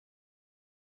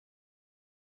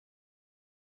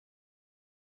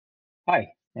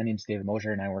Hi, my name is David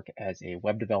Mosier and I work as a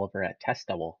web developer at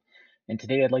TestDouble. And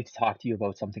today I'd like to talk to you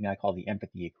about something I call the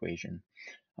empathy equation.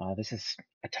 This is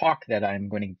a talk that I'm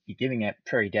going to be giving at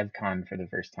Prairie DevCon for the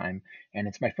first time, and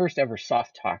it's my first ever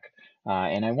soft talk.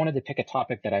 And I wanted to pick a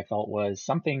topic that I felt was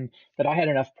something that I had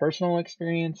enough personal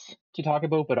experience to talk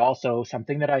about, but also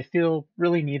something that I feel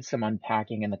really needs some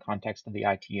unpacking in the context of the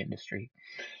IT industry.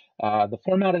 The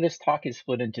format of this talk is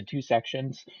split into two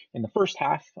sections. In the first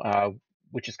half,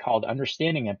 which is called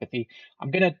Understanding Empathy,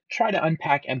 I'm going to try to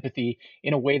unpack empathy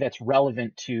in a way that's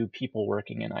relevant to people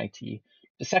working in IT.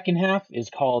 The second half is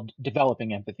called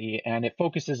Developing Empathy, and it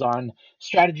focuses on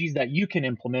strategies that you can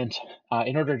implement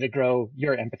in order to grow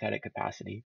your empathetic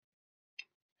capacity.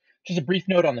 Just a brief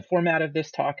note on the format of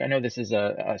this talk. I know this is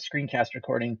a screencast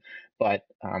recording, but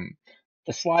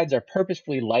the slides are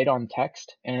purposefully light on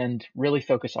text and really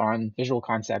focus on visual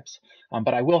concepts,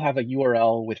 but I will have a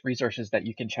URL with resources that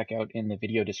you can check out in the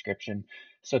video description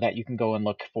so that you can go and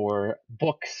look for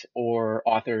books or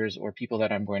authors or people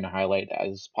that I'm going to highlight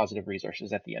as positive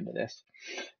resources at the end of this.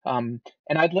 And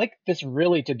I'd like this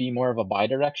really to be more of a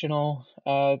bi-directional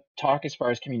talk as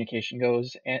far as communication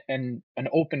goes and an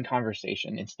open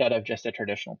conversation instead of just a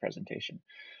traditional presentation.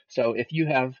 So if you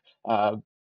have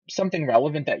something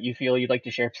relevant that you feel you'd like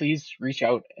to share, please reach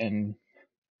out and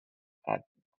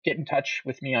get in touch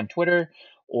with me on Twitter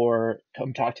or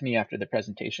come talk to me after the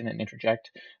presentation and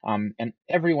interject. And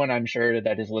everyone I'm sure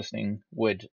that is listening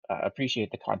would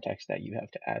appreciate the context that you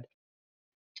have to add.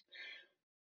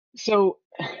 So,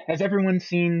 has everyone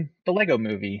seen the Lego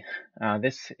movie?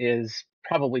 This is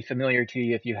probably familiar to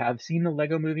you if you have seen the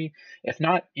Lego movie. If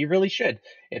not, you really should.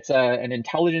 It's an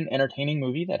intelligent, entertaining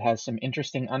movie that has some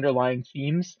interesting underlying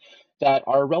themes that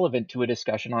are relevant to a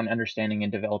discussion on understanding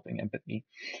and developing empathy.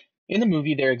 In the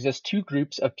movie, there exist two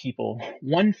groups of people,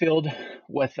 one filled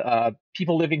with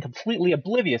people living completely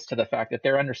oblivious to the fact that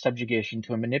they're under subjugation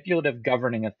to a manipulative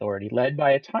governing authority led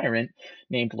by a tyrant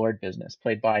named Lord Business,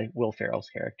 played by Will Ferrell's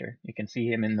character. You can see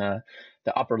him in the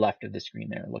upper left of the screen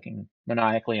there, looking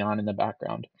maniacally on in the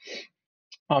background.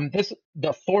 The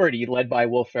authority led by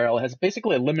Will Ferrell has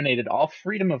basically eliminated all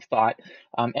freedom of thought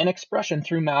and expression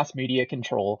through mass media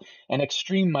control and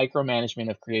extreme micromanagement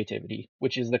of creativity,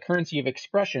 which is the currency of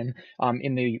expression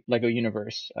in the Lego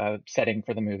universe setting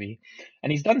for the movie.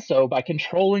 And he's done so by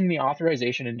controlling the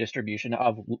authorization and distribution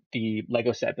of the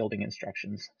Lego set building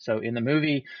instructions. So in the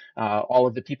movie, all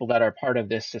of the people that are part of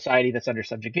this society that's under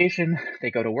subjugation,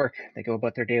 they go to work, they go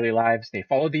about their daily lives, they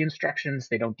follow the instructions,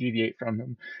 they don't deviate from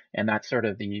them, and that's sort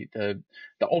of the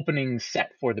opening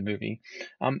set for the movie.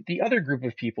 The other group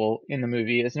of people in the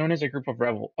movie is known as a group of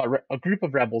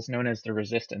rebels known as the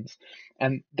Resistance,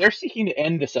 and they're seeking to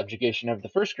end the subjugation of the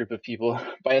first group of people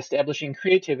by establishing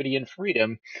creativity and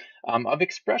freedom of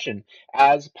expression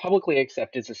as publicly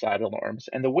accepted societal norms.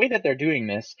 And the way that they're doing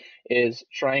this is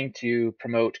trying to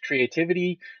promote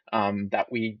creativity,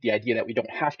 the idea that we don't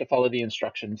have to follow the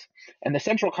instructions. And the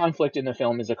central conflict in the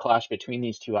film is a clash between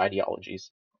these two ideologies.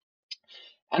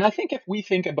 And I think if we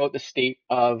think about the state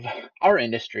of our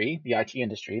industry, the IT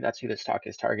industry, that's who this talk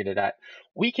is targeted at,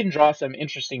 we can draw some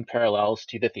interesting parallels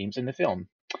to the themes in the film.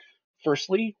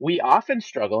 Firstly, we often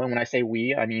struggle, and when I say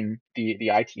we, I mean the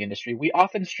IT industry, we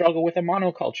often struggle with a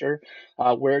monoculture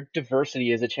where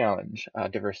diversity is a challenge.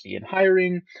 Diversity in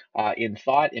hiring, in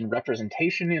thought, in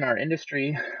representation in our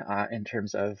industry, in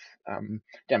terms of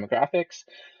demographics.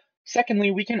 Secondly,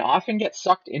 we can often get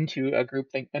sucked into a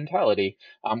groupthink mentality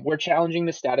where challenging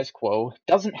the status quo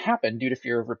doesn't happen due to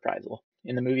fear of reprisal.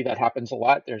 In the movie, that happens a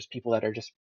lot. There's people that are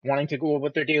just wanting to go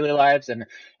about their daily lives and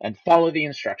follow the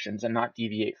instructions and not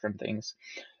deviate from things.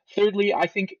 Thirdly, I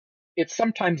think it's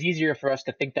sometimes easier for us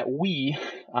to think that we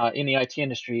in the IT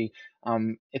industry,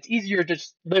 it's easier to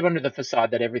just live under the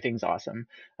facade that everything's awesome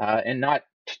and not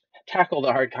tackle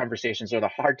the hard conversations or the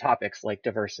hard topics like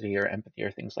diversity or empathy or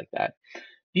things like that.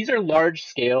 These are large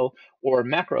scale or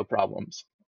macro problems.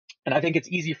 And I think it's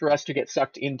easy for us to get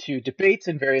sucked into debates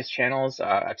in various channels.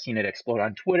 I've seen it explode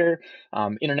on Twitter,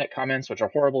 internet comments, which are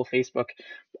horrible, Facebook,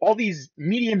 all these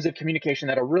mediums of communication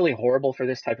that are really horrible for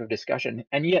this type of discussion.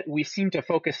 And yet we seem to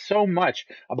focus so much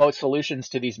about solutions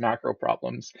to these macro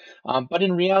problems. But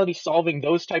in reality, solving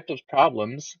those types of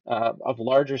problems of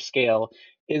larger scale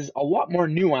is a lot more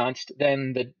nuanced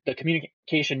than the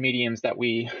communication mediums that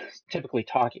we typically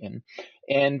talk in.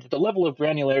 And the level of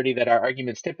granularity that our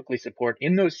arguments typically support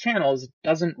in those channels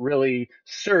doesn't really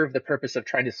serve the purpose of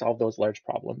trying to solve those large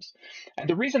problems. And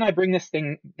the reason I bring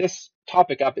this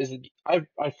topic up is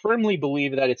I firmly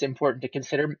believe that it's important to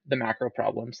consider the macro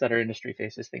problems that our industry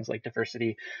faces, things like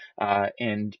diversity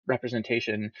and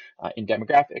representation in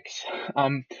demographics.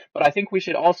 But I think we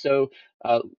should also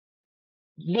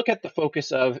look at the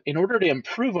focus of, in order to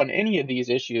improve on any of these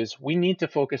issues, we need to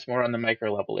focus more on the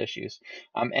micro level issues.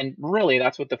 And really,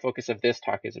 that's what the focus of this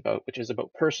talk is about, which is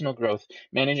about personal growth,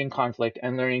 managing conflict,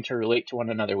 and learning to relate to one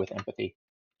another with empathy.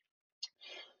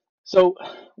 So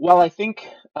while I think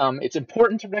it's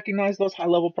important to recognize those high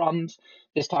level problems,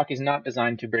 this talk is not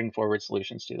designed to bring forward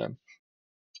solutions to them.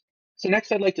 So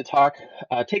next, I'd like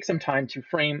to take some time to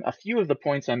frame a few of the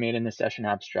points I made in the session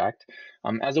abstract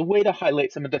as a way to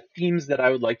highlight some of the themes that I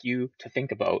would like you to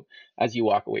think about as you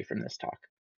walk away from this talk.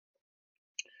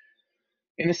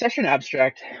 In the session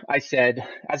abstract, I said,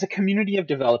 as a community of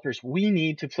developers, we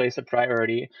need to place a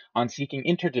priority on seeking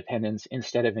interdependence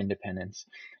instead of independence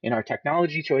in our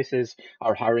technology choices,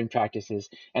 our hiring practices,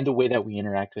 and the way that we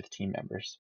interact with team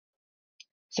members.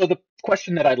 So the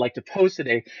question that I'd like to pose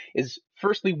today is,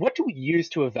 firstly, what do we use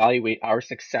to evaluate our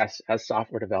success as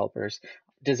software developers,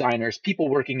 designers, people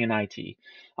working in IT?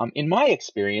 In my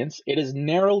experience, it is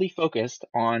narrowly focused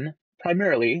on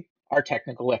primarily our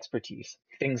technical expertise.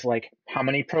 Things like how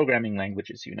many programming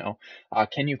languages you know.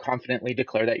 Can you confidently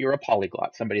declare that you're a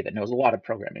polyglot, somebody that knows a lot of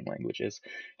programming languages?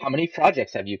 How many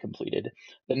projects have you completed?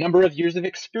 The number of years of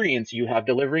experience you have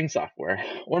delivering software,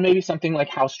 or maybe something like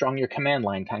how strong your command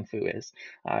line kung fu is.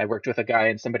 I worked with a guy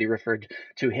and somebody referred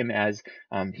to him as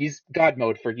he's God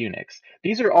mode for Unix.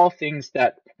 These are all things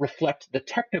that reflect the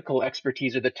technical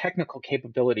expertise or the technical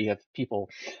capability of people.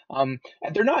 And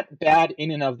they're not bad in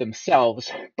and of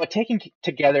themselves, but taken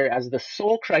together as the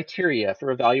sole criteria for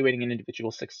evaluating an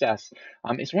individual's success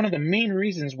is one of the main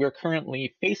reasons we're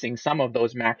currently facing some of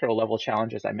those macro level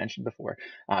challenges I mentioned before,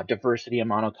 diversity and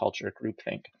monoculture,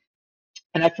 groupthink.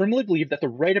 And I firmly believe that the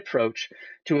right approach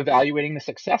to evaluating the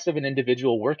success of an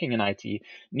individual working in IT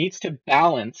needs to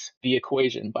balance the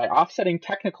equation by offsetting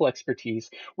technical expertise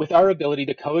with our ability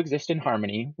to coexist in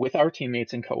harmony with our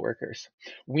teammates and coworkers.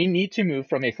 We need to move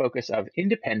from a focus of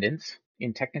independence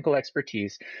in technical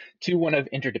expertise to one of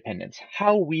interdependence,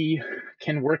 how we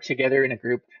can work together in a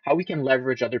group, how we can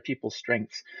leverage other people's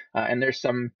strengths. And there's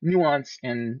some nuance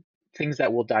and things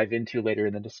that we'll dive into later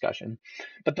in the discussion.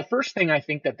 But the first thing I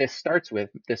think that this starts with,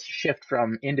 this shift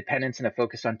from independence and a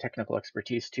focus on technical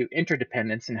expertise to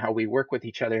interdependence and how we work with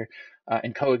each other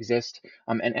and coexist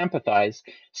and empathize,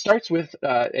 starts with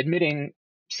admitting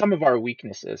some of our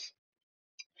weaknesses.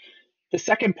 The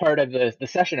second part of the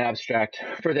session abstract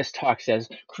for this talk says,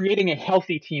 creating a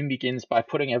healthy team begins by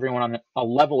putting everyone on a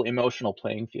level emotional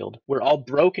playing field. We're all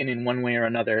broken in one way or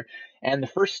another, and the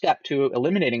first step to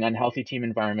eliminating unhealthy team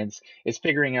environments is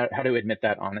figuring out how to admit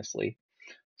that honestly.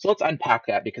 So let's unpack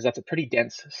that because that's a pretty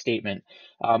dense statement.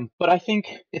 But I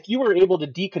think if you were able to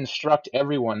deconstruct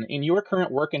everyone in your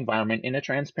current work environment in a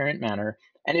transparent manner,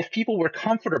 and if people were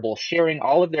comfortable sharing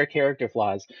all of their character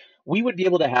flaws, we would be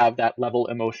able to have that level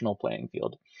emotional playing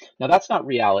field. Now, that's not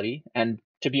reality. And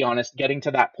to be honest, getting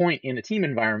to that point in a team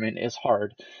environment is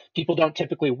hard. People don't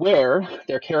typically wear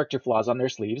their character flaws on their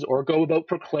sleeves or go about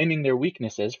proclaiming their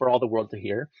weaknesses for all the world to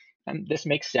hear. And this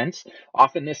makes sense.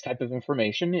 Often this type of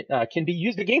information can be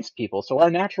used against people. So our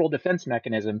natural defense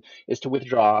mechanism is to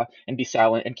withdraw and be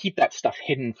silent and keep that stuff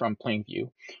hidden from plain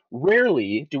view.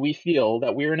 Rarely do we feel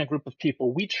that we're in a group of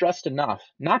people we trust enough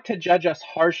not to judge us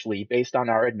harshly based on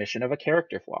our admission of a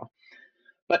character flaw.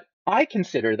 But I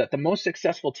consider that the most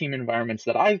successful team environments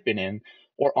that I've been in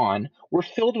or on were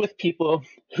filled with people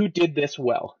who did this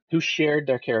well, who shared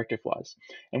their character flaws.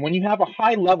 And when you have a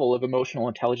high level of emotional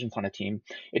intelligence on a team,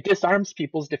 it disarms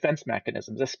people's defense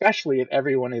mechanisms, especially if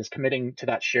everyone is committing to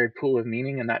that shared pool of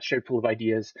meaning and that shared pool of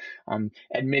ideas,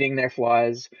 admitting their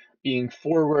flaws, being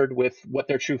forward with what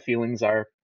their true feelings are.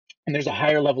 And there's a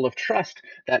higher level of trust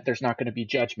that there's not going to be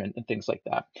judgment and things like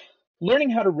that.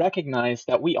 Learning how to recognize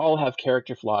that we all have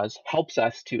character flaws helps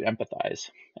us to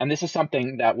empathize. And this is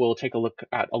something that we'll take a look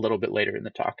at a little bit later in the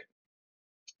talk.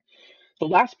 The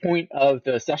last point of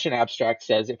the session abstract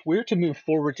says if we're to move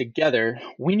forward together,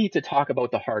 we need to talk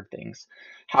about the hard things.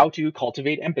 How to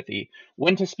cultivate empathy,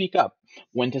 when to speak up,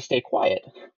 when to stay quiet,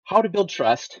 how to build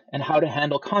trust, and how to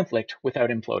handle conflict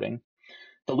without imploding.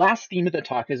 The last theme of the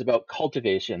talk is about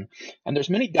cultivation, and there's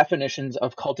many definitions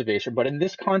of cultivation, but in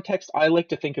this context, I like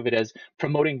to think of it as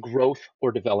promoting growth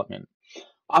or development.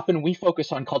 Often we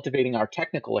focus on cultivating our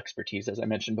technical expertise, as I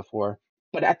mentioned before,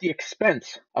 but at the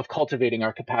expense of cultivating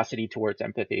our capacity towards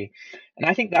empathy. And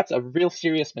I think that's a real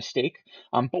serious mistake,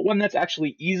 but one that's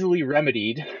actually easily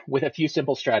remedied with a few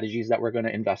simple strategies that we're going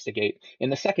to investigate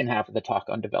in the second half of the talk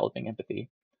on developing empathy.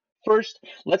 First,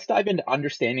 let's dive into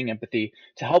understanding empathy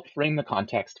to help frame the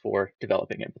context for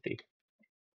developing empathy.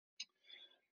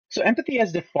 So empathy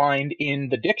as defined in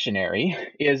the dictionary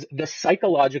is the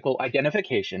psychological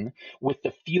identification with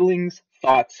the feelings,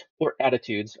 thoughts, or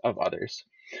attitudes of others.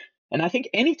 And I think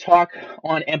any talk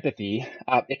on empathy,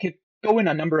 it could go in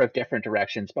a number of different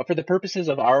directions. But for the purposes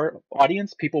of our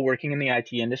audience, people working in the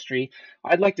IT industry,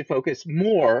 I'd like to focus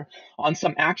more on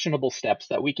some actionable steps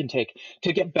that we can take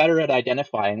to get better at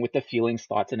identifying with the feelings,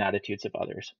 thoughts, and attitudes of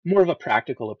others. More of a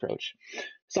practical approach.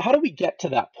 So, how do we get to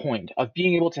that point of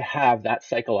being able to have that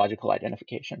psychological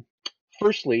identification?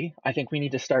 Firstly, I think we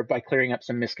need to start by clearing up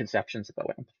some misconceptions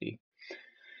about empathy.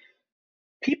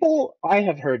 People I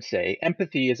have heard say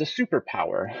empathy is a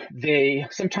superpower. They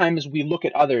sometimes we look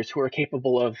at others who are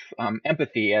capable of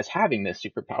empathy as having this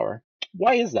superpower.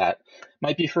 Why is that?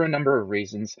 Might be for a number of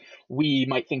reasons. We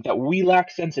might think that we lack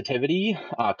sensitivity,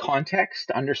 context,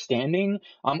 understanding,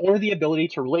 or the ability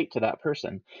to relate to that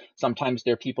person. Sometimes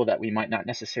they're people that we might not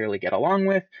necessarily get along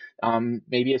with.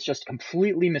 Maybe it's just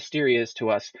completely mysterious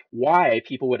to us why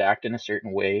people would act in a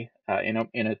certain way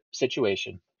in a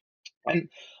situation. And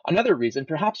another reason,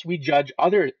 perhaps we judge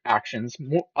others' actions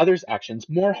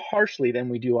more harshly than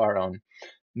we do our own.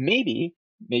 Maybe,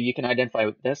 maybe you can identify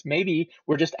with this. Maybe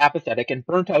we're just apathetic and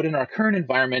burnt out in our current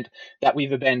environment that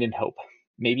we've abandoned hope.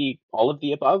 Maybe all of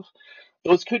the above.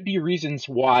 Those could be reasons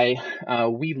why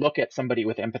we look at somebody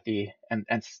with empathy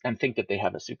and think that they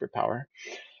have a superpower.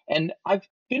 And I've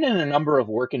been in a number of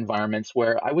work environments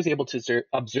where I was able to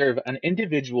observe an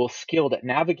individual skilled at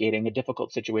navigating a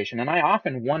difficult situation. And I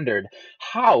often wondered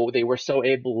how they were so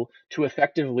able to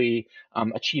effectively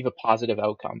achieve a positive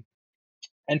outcome.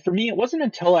 And for me, it wasn't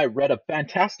until I read a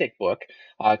fantastic book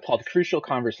called Crucial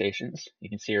Conversations. You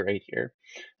can see it right here,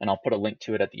 and I'll put a link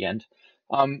to it at the end.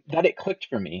 That it clicked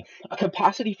for me. A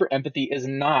capacity for empathy is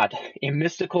not a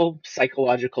mystical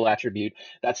psychological attribute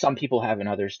that some people have and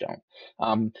others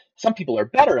don't. Some people are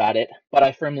better at it, but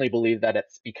I firmly believe that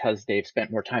it's because they've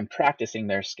spent more time practicing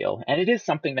their skill. And it is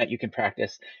something that you can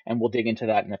practice, and we'll dig into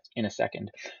that in a second.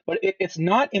 But it's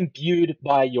not imbued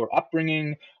by your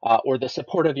upbringing or the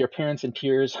support of your parents and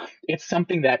peers. It's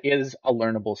something that is a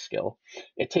learnable skill.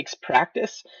 It takes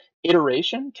practice,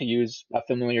 iteration, to use a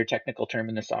familiar technical term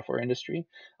in the software industry,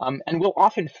 and we'll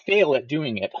often fail at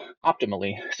doing it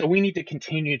optimally. So we need to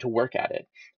continue to work at it.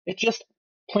 It just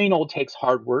plain old takes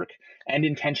hard work and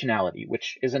intentionality,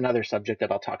 which is another subject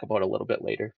that I'll talk about a little bit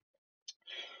later.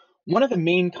 One of the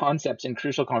main concepts in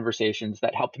Crucial Conversations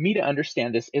that helped me to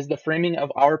understand this is the framing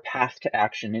of our path to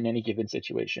action in any given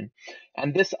situation.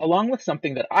 And this, along with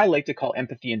something that I like to call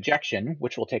empathy injection,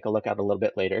 which we'll take a look at a little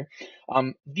bit later,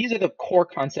 these are the core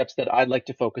concepts that I'd like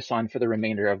to focus on for the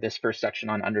remainder of this first section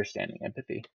on understanding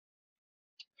empathy.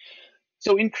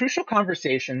 So, in Crucial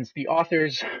Conversations, the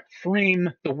authors frame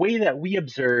the way that we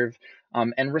observe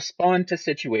and respond to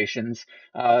situations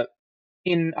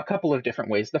in a couple of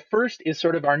different ways. The first is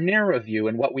sort of our narrow view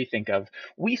and what we think of.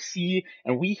 We see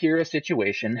and we hear a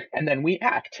situation and then we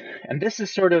act. And this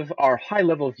is sort of our high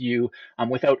level view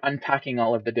without unpacking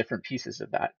all of the different pieces of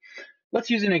that.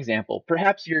 Let's use an example.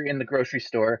 Perhaps you're in the grocery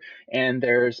store and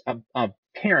there's a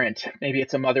parent, maybe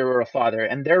it's a mother or a father,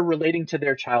 and they're relating to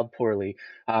their child poorly.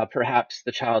 Perhaps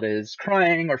the child is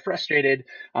crying or frustrated,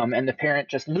 and the parent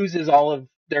just loses all of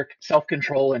their self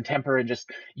control and temper and just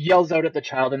yells out at the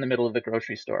child in the middle of the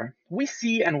grocery store. We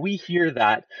see and we hear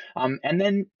that, and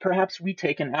then perhaps we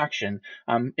take an action.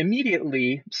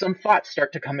 Immediately, some thoughts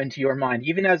start to come into your mind,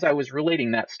 even as I was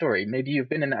relating that story. Maybe you've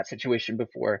been in that situation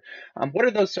before. What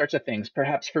are those sorts of things?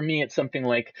 Perhaps for me, it's something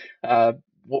like,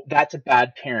 well, that's a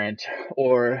bad parent,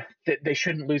 or they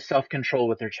shouldn't lose self control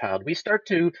with their child. We start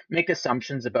to make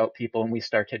assumptions about people and we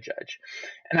start to judge.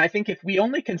 And I think if we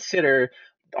only consider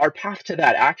our path to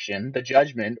that action, the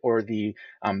judgment or the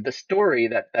story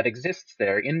that exists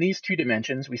there in these two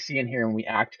dimensions, we see and hear and we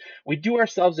act, we do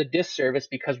ourselves a disservice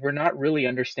because we're not really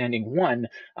understanding one,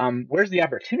 where's the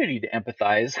opportunity to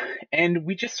empathize, and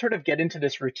we just sort of get into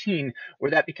this routine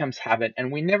where that becomes habit,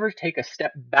 and we never take a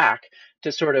step back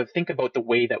to sort of think about the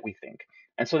way that we think.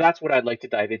 And so that's what I'd like to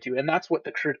dive into, and that's what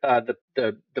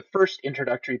the first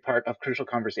introductory part of Crucial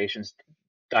Conversations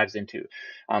dives into.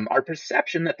 Our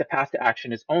perception that the path to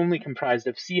action is only comprised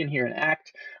of see and hear and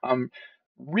act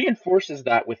reinforces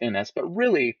that within us, but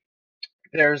really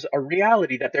there's a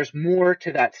reality that there's more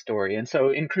to that story. And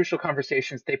so in Crucial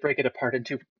Conversations, they break it apart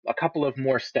into a couple of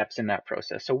more steps in that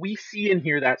process. So we see and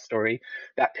hear that story,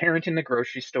 that parent in the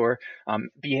grocery store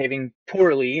behaving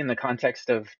poorly in the context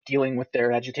of dealing with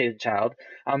their agitated child.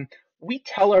 We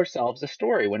tell ourselves a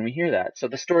story when we hear that. So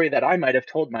the story that I might have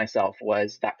told myself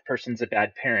was that person's a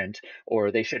bad parent,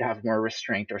 or they should have more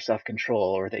restraint or self-control,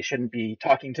 or they shouldn't be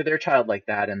talking to their child like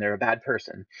that and they're a bad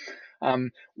person.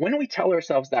 When we tell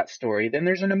ourselves that story, then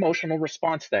there's an emotional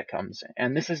response that comes.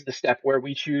 And this is the step where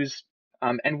we choose,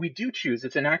 and we do choose,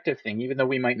 it's an active thing, even though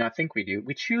we might not think we do.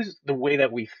 We choose the way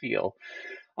that we feel.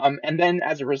 And then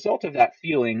as a result of that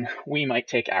feeling, we might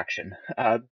take action.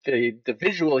 The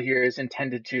visual here is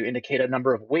intended to indicate a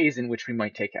number of ways in which we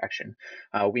might take action.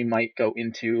 We might go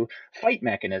into fight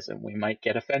mechanism. We might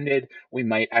get offended. We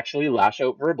might actually lash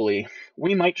out verbally.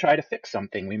 We might try to fix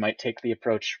something. We might take the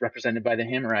approach represented by the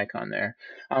hammer icon there.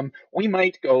 We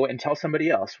might go and tell somebody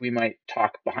else. We might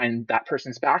talk behind that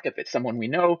person's back if it's someone we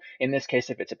know. In this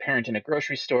case, if it's a parent in a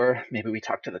grocery store, maybe we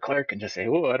talk to the clerk and just say,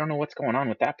 oh, I don't know what's going on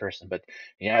with that person, but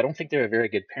yeah, I don't think they're a very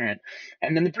good parent.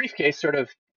 And then the briefcase sort of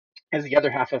as the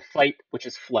other half of fight, which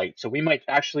is flight. So we might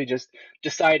actually just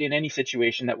decide in any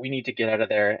situation that we need to get out of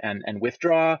there and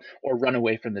withdraw or run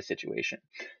away from the situation.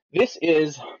 This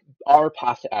is our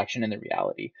path to action in the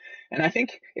reality. And I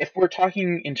think if we're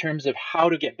talking in terms of how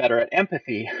to get better at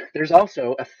empathy, there's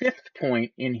also a fifth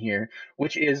point in here,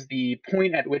 which is the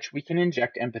point at which we can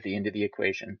inject empathy into the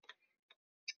equation.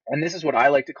 And this is what I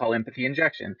like to call empathy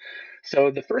injection.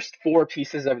 So the first four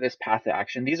pieces of this path to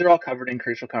action, these are all covered in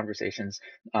Crucial Conversations.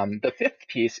 The fifth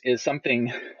piece is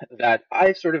something that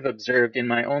I've sort of observed in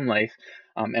my own life,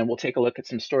 and we'll take a look at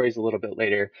some stories a little bit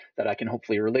later that I can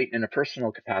hopefully relate in a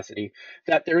personal capacity,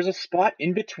 that there's a spot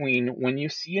in between when you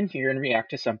see and hear and react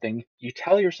to something, you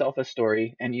tell yourself a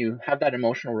story, and you have that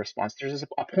emotional response. There's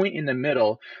a point in the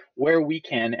middle where we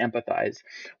can empathize,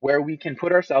 where we can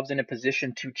put ourselves in a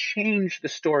position to change the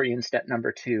story in step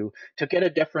number two to get a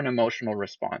different emotional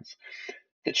response.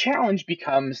 The challenge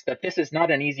becomes that this is not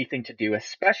an easy thing to do,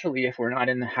 especially if we're not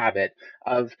in the habit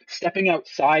of stepping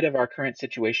outside of our current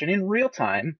situation in real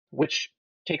time, which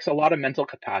takes a lot of mental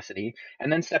capacity,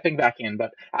 and then stepping back in.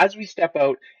 But as we step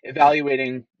out,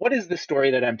 evaluating what is the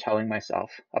story that I'm telling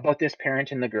myself about this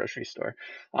parent in the grocery store?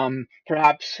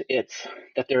 Perhaps it's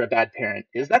that they're a bad parent.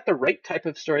 Is that the right type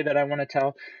of story that I want to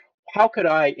tell? How could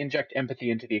I inject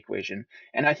empathy into the equation?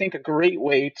 And I think a great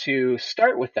way to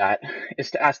start with that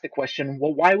is to ask the question,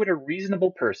 well, why would a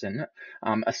reasonable person,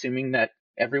 assuming that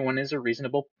everyone is a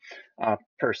reasonable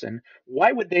person,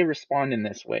 why would they respond in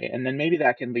this way? And then maybe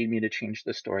that can lead me to change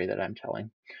the story that I'm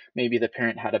telling. Maybe the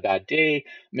parent had a bad day.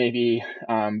 Maybe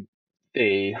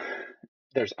they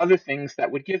there's other things that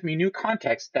would give me new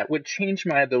context that would change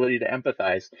my ability to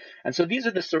empathize. And so these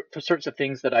are the sorts of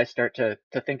things that I start to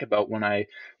think about when I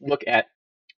look at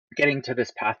getting to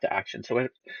this path to action. So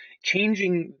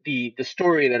changing the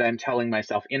story that I'm telling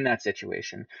myself in that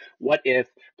situation. What if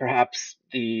perhaps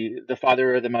the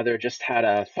father or the mother just had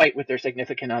a fight with their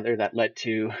significant other that led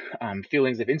to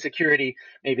feelings of insecurity?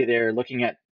 Maybe they're looking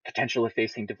at potential of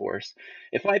facing divorce.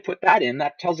 If I put that in,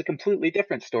 that tells a completely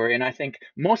different story, and I think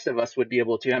most of us would be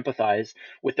able to empathize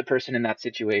with the person in that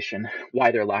situation,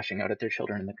 why they're lashing out at their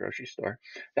children in the grocery store.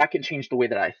 That can change the way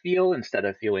that I feel. Instead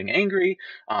of feeling angry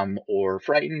or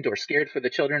frightened or scared for the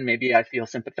children, maybe I feel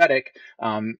sympathetic,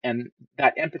 and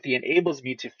that empathy enables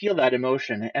me to feel that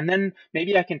emotion. And then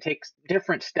maybe I can take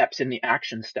different steps in the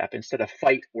action step. Instead of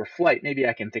fight or flight, maybe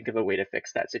I can think of a way to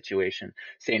fix that situation,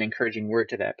 say an encouraging word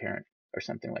to that parent or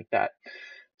something like that.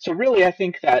 So really, I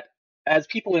think that as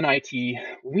people in IT,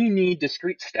 we need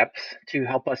discrete steps to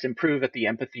help us improve at the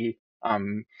empathy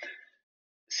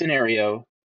scenario,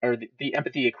 or the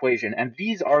empathy equation. And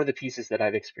these are the pieces that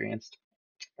I've experienced.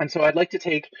 And so I'd like to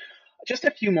take just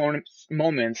a few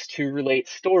moments to relate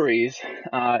stories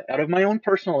out of my own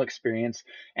personal experience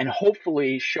and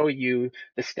hopefully show you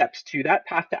the steps to that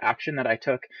path to action that I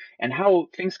took and how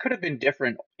things could have been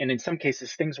different. And in some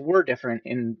cases, things were different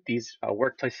in these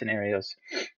workplace scenarios.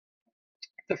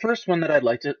 The first one that I'd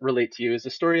like to relate to you is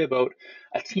a story about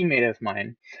a teammate of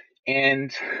mine.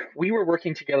 And we were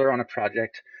working together on a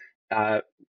project, uh,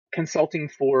 consulting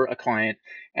for a client.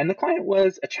 And the client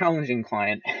was a challenging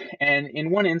client. And in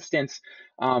one instance,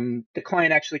 the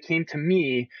client actually came to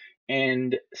me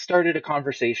and started a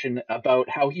conversation about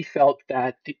how he felt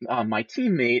that my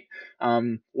teammate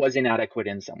was inadequate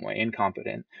in some way,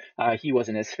 incompetent. He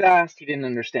wasn't as fast. He didn't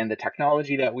understand the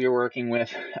technology that we were working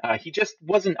with. He just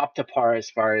wasn't up to par as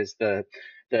far as the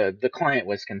client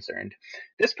was concerned.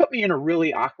 This put me in a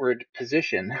really awkward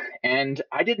position, and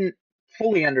I didn't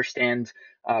fully understand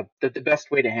the best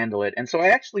way to handle it. And so I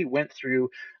actually went through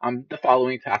the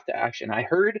following path to action. I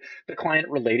heard the client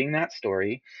relating that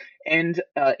story, and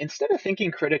instead of thinking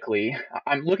critically,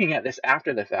 I'm looking at this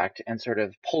after the fact and sort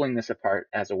of pulling this apart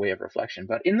as a way of reflection.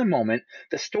 But in the moment,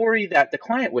 the story that the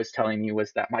client was telling me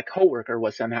was that my coworker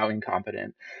was somehow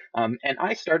incompetent. And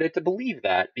I started to believe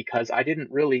that because I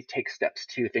didn't really take steps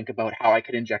to think about how I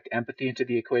could inject empathy into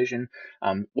the equation.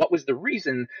 What was the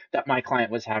reason that my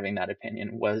client was having that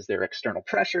opinion? Was there external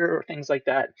pressure or things like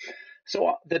that?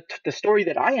 So the story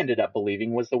that I ended up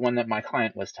believing was the one that my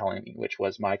client was telling me, which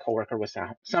was my coworker was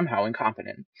somehow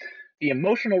incompetent. The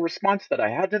emotional response that I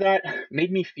had to that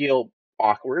made me feel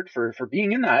awkward for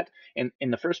being in that in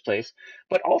the first place.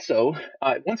 But also,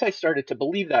 once I started to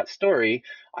believe that story,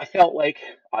 I felt like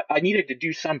I needed to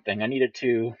do something. I needed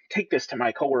to take this to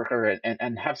my coworker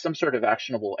and have some sort of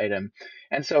actionable item.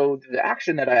 And so the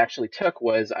action that I actually took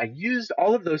was I used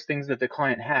all of those things that the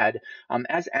client had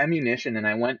as ammunition. And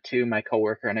I went to my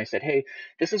coworker and I said, hey,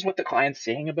 this is what the client's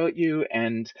saying about you.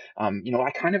 And, I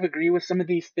kind of agree with some of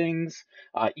these things,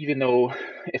 even though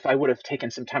if I would have taken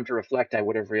some time to reflect, I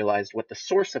would have realized what the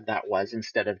source of that was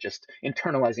instead of just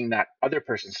internalizing that other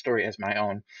person's story as my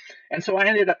own. And so I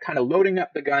ended up kind of loading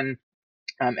up the gun,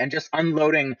 and just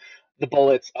unloading the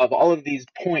bullets of all of these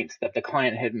points that the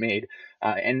client had made.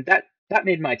 And that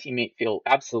made my teammate feel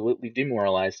absolutely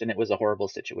demoralized, and it was a horrible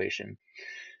situation.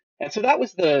 And so that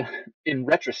was in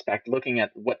retrospect, looking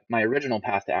at what my original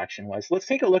path to action was. Let's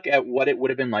take a look at what it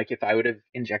would have been like if I would have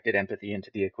injected empathy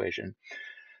into the equation.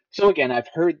 So again, I've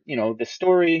heard, the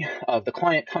story of the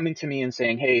client coming to me and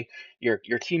saying, "Hey, your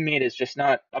teammate is just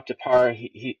not up to par.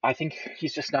 I think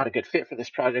he's just not a good fit for this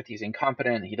project. He's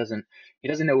incompetent. He doesn't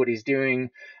know what he's doing."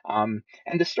 And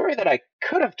the story that I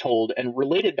could have told and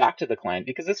related back to the client,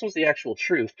 because this was the actual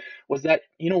truth, was that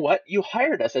you know what, you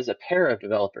hired us as a pair of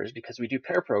developers because we do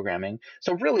pair programming.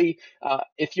 So really,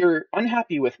 if you're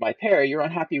unhappy with my pair, you're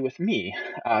unhappy with me,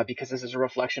 because this is a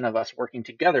reflection of us working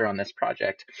together on this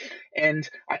project. And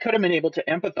I could have been able to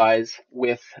empathize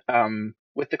with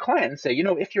the client and say,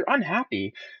 if you're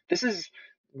unhappy, this is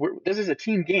this is a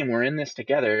team game. We're in this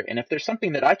together, and if there's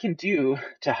something that I can do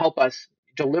to help us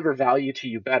deliver value to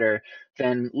you better,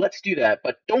 then let's do that.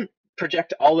 But don't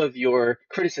project all of your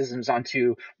criticisms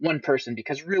onto one person,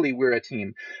 because really we're a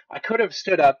team. I could have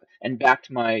stood up and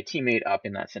backed my teammate up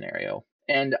in that scenario,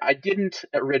 and I didn't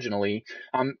originally.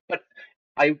 But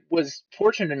I was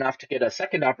fortunate enough to get a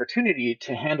second opportunity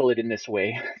to handle it in this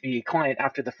way. The client,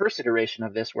 after the first iteration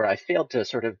of this, where I failed to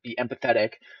sort of be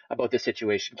empathetic about the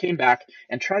situation, came back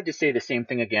and tried to say the same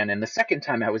thing again. And the second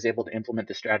time, I was able to implement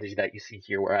the strategy that you see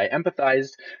here, where I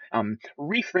empathized,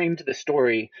 reframed the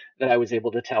story that I was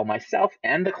able to tell myself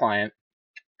and the client,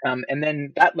 and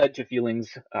then that led to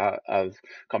feelings of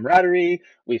camaraderie.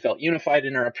 We felt unified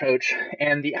in our approach.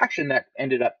 And the action that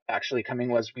ended up actually coming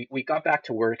was we got back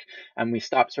to work and we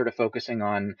stopped sort of focusing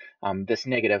on this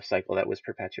negative cycle that was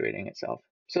perpetuating itself.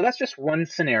 So that's just one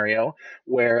scenario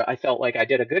where I felt like I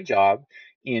did a good job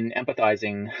in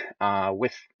empathizing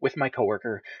with my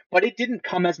coworker, but it didn't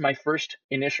come as my first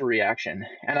initial reaction.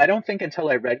 And I don't think until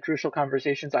I read Crucial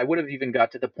Conversations, I would have even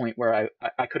got to the point where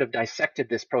I could have dissected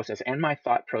this process and my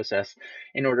thought process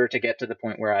in order to get to the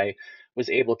point where I was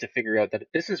able to figure out that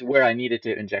this is where I needed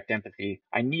to inject empathy.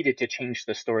 I needed to change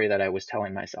the story that I was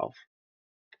telling myself.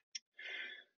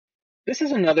 This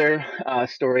is another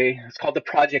story. It's called The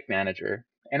Project Manager.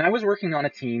 And I was working on a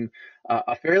team,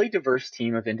 a fairly diverse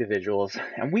team of individuals,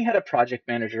 and we had a project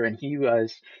manager, and he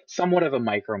was somewhat of a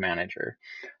micromanager.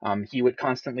 He would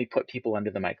constantly put people under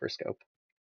the microscope.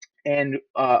 And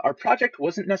our project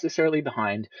wasn't necessarily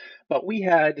behind, but we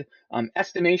had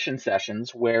estimation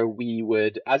sessions where we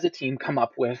would, as a team, come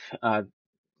up with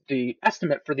the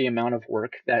estimate for the amount of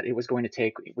work that it was going to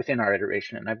take within our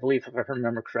iteration. And I believe, if I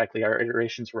remember correctly, our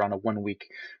iterations were on a 1 week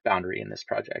boundary in this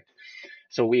project.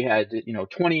 So we had,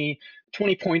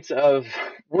 20 points of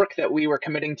work that we were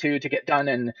committing to get done.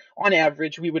 And on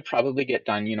average, we would probably get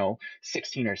done,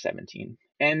 16 or 17.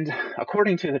 And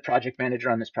according to the project manager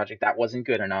on this project, that wasn't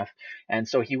good enough. And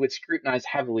so he would scrutinize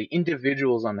heavily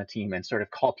individuals on the team and sort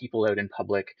of call people out in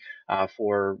public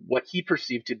for what he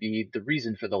perceived to be the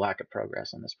reason for the lack of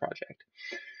progress on this project.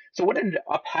 So what ended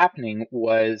up happening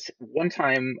was one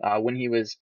time when he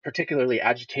was particularly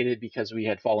agitated because we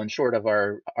had fallen short of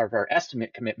our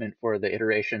estimate commitment for the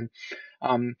iteration,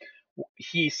 um,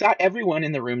 he sat everyone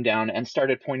in the room down and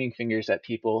started pointing fingers at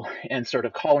people and sort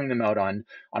of calling them out on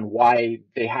why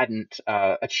they hadn't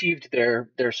achieved their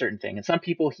certain thing. And some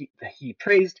people he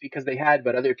praised because they had,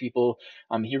 but other people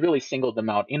he really singled them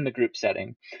out in the group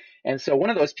setting. And so one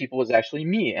of those people was actually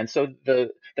me. And so the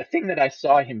thing that I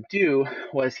saw him do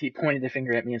was he pointed the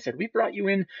finger at me and said, "We brought you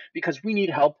in because we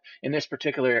need help in this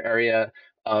particular area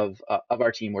of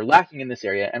our team. We're lacking in this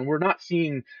area, and we're not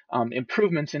seeing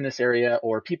improvements in this area,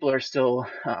 or people are still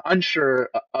unsure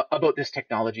about this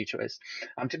technology choice.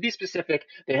 To be specific,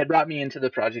 they had brought me into the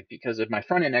project because of my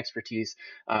front end expertise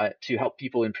to help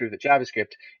people improve at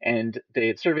JavaScript, and they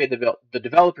had surveyed the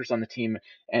developers on the team,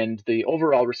 and the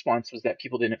overall response was that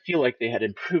people didn't feel like they had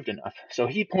improved enough. So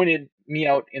he pointed me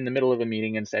out in the middle of a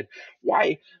meeting and said,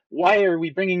 why are we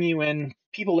bringing you in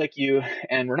people like you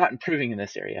and we're not improving in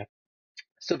this area?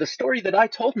 So the story that I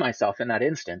told myself in that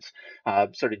instance,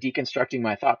 sort of deconstructing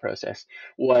my thought process,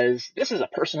 was this is a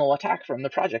personal attack from the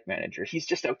project manager. He's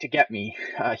just out to get me.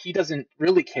 He doesn't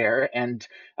really care, and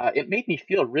it made me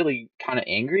feel really kind of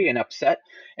angry and upset.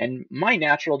 And my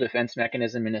natural defense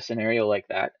mechanism in a scenario like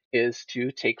that is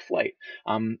to take flight.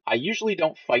 I usually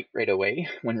don't fight right away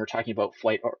when we're talking about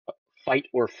fight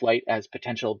or flight as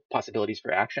potential possibilities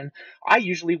for action. I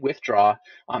usually withdraw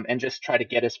and just try to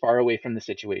get as far away from the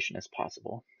situation as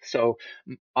possible. So,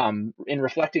 in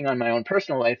reflecting on my own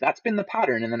personal life, that's been the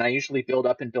pattern. And then I usually build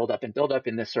up and build up and build up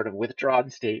in this sort of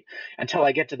withdrawn state until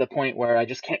I get to the point where I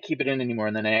just can't keep it in anymore.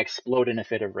 And then I explode in a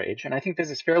fit of rage. And I think this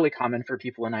is fairly common for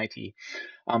people in IT,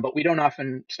 but we don't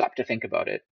often stop to think about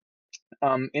it.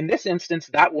 In this instance,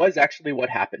 that was actually what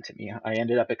happened to me. I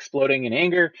ended up exploding in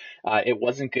anger. It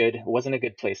wasn't good. It wasn't a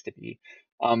good place to be.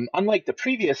 Unlike the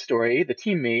previous story, the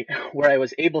teammate, where I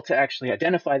was able to actually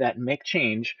identify that and make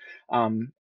change,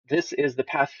 this is the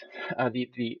path,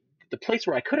 the place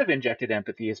where I could have injected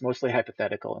empathy is mostly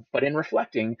hypothetical. But in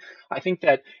reflecting, I think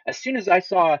that as soon as I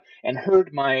saw and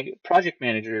heard my project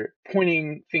manager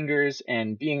pointing fingers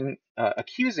and being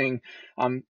accusing,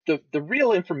 the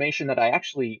real information that I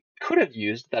actually could have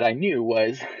used that I knew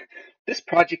was this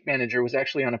project manager was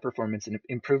actually on a performance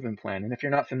improvement plan. And if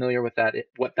you're not familiar with that,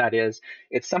 what that is,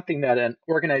 it's something that an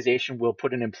organization will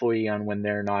put an employee on when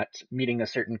they're not meeting a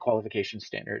certain qualification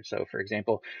standard. So, for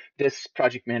example, this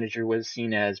project manager was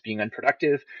seen as being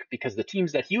unproductive because the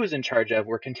teams that he was in charge of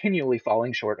were continually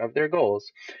falling short of their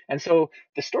goals. And so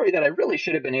the story that I really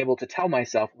should have been able to tell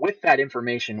myself with that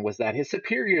information was that his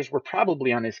superiors were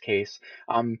probably on his case.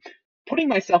 Putting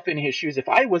myself in his shoes, if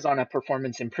I was on a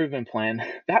performance improvement plan,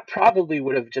 that probably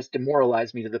would have just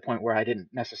demoralized me to the point where I didn't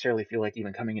necessarily feel like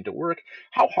even coming into work.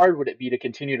 How hard would it be to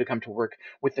continue to come to work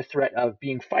with the threat of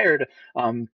being fired,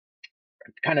 kind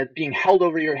of being held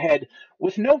over your head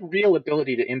with no real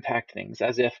ability to impact things,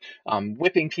 as if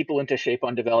whipping people into shape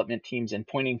on development teams and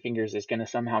pointing fingers is going to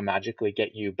somehow magically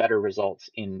get you better results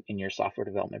in your software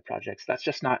development projects. That's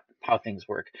just not how things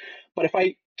work. But if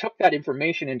I took that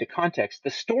information into context, the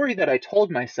story that I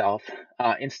told myself,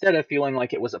 instead of feeling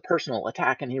like it was a personal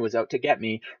attack and he was out to get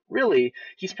me, really,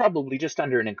 he's probably just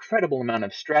under an incredible amount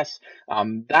of stress.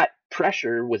 That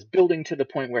pressure was building to the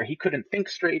point where he couldn't think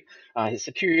straight. His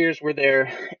superiors were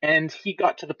there, and he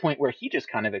got to the point where he just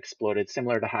kind of exploded,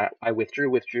 similar to how I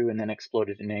withdrew, and then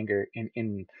exploded in anger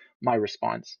in my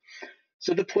response.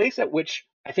 So the place at which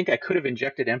I think I could have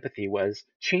injected empathy was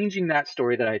changing that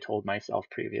story that I told myself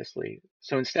previously.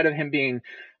 So instead of him being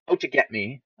out to get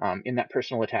me in that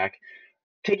personal attack,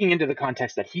 taking into the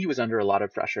context that he was under a lot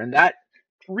of pressure, and that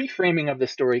reframing of the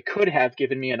story could have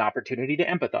given me an opportunity to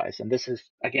empathize. And this is,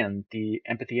 again, the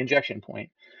empathy injection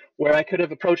point, where I could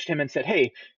have approached him and said,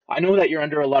 hey, I know that you're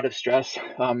under a lot of stress.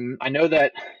 I know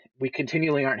that we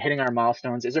continually aren't hitting our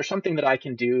milestones. Is there something that I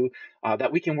can do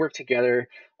that we can work together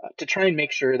to try and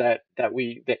make sure that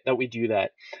we do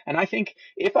that? And I think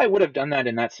if I would have done that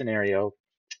in that scenario,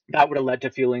 that would have led to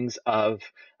feelings of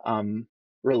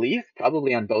relief,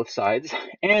 probably on both sides,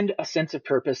 and a sense of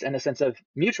purpose and a sense of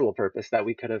mutual purpose that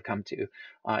we could have come to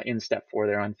in step 4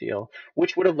 there on feel,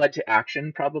 which would have led to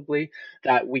action probably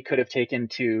that we could have taken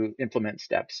to implement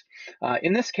steps.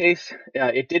 In this case,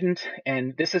 it didn't,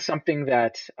 and this is something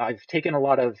that I've taken a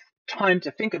lot of time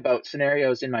to think about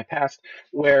scenarios in my past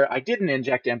where I didn't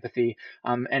inject empathy,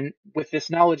 and with this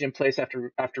knowledge in place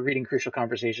after reading Crucial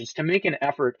Conversations, to make an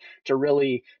effort to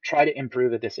really try to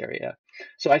improve at this area.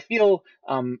 So I feel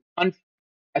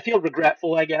I feel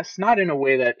regretful, I guess, not in a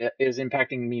way that is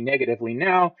impacting me negatively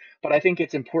now, but I think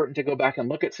it's important to go back and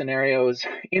look at scenarios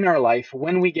in our life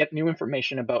when we get new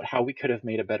information about how we could have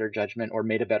made a better judgment or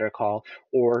made a better call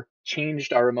or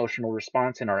changed our emotional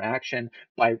response in our action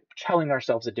by telling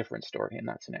ourselves a different story in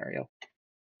that scenario.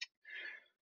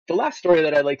 The last story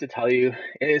that I'd like to tell you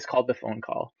is called The Phone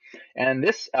Call. And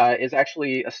this is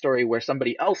actually a story where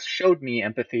somebody else showed me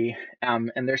empathy.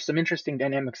 And there's some interesting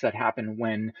dynamics that happen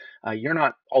when you're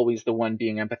not always the one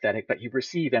being empathetic, but you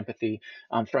receive empathy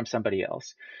from somebody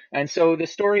else. And so the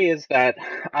story is that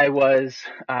I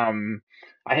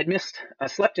had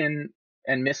slept in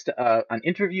and missed an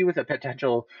interview with a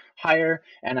potential hire,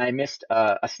 and I missed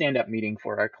a stand-up meeting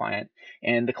for our client.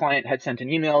 And the client had sent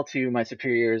an email to my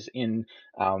superiors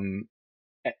um,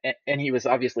 and he was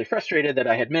obviously frustrated that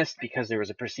I had missed because there was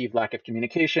a perceived lack of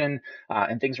communication,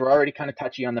 and things were already kind of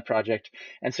touchy on the project.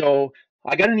 And so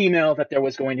I got an email that there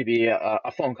was going to be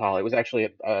a phone call. It was actually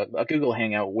a Google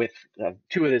Hangout with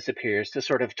two of the superiors to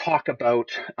sort of talk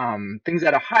about things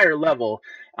at a higher level.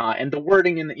 And the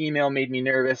wording in the email made me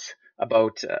nervous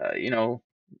about,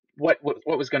 what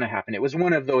was going to happen. It was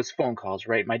one of those phone calls,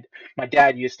 right? My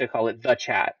dad used to call it the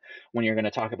chat when you're going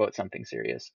to talk about something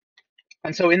serious.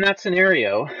 And so in that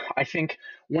scenario, I think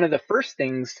one of the first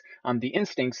things, the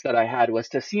instincts that I had was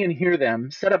to see and hear them,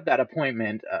 set up that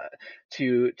appointment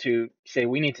to say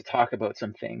we need to talk about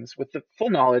some things with the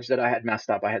full knowledge that I had messed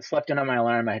up. I had slept in on my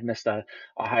alarm. I had missed a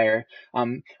hire.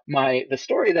 The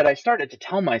story that I started to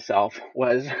tell myself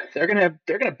was they're gonna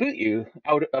boot you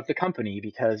out of the company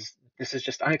because this is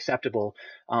just unacceptable.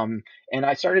 And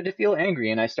I started to feel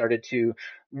angry, and I started to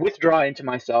withdraw into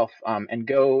myself, and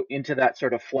go into that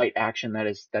sort of flight action that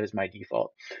is my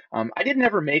default. I did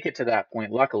never make it to that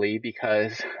point, luckily,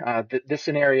 because this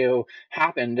scenario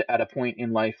happened at a point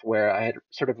in life where I had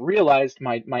sort of realized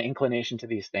my inclination to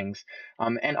these things,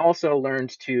 and also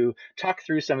learned to talk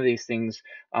through some of these things,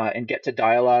 and get to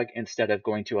dialogue instead of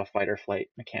going to a fight or flight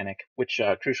mechanic, which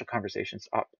Crucial Conversations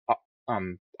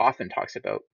often talks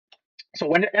about. So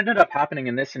what ended up happening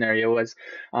in this scenario was,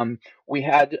 we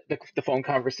had the phone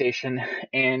conversation,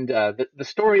 and the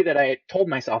story that I had told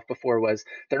myself before was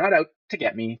they're not out to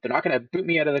get me. They're not going to boot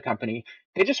me out of the company.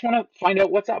 They just want to find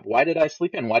out what's up. Why did I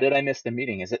sleep in? Why did I miss the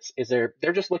meeting?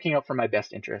 They're just looking out for my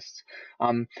best interests.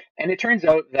 And it turns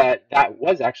out that that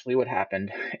was actually what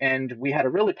happened. And we had a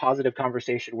really positive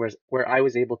conversation where I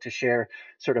was able to share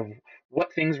sort of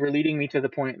what things were leading me to the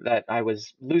point that I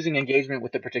was losing engagement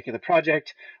with the particular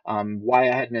project, why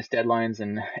I had missed deadlines,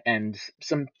 and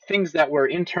some things that were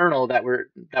internal that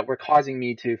were causing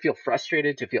me to feel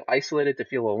frustrated, to feel isolated, to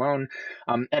feel alone.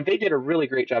 And they did a really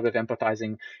great job of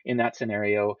empathizing in that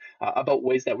scenario, about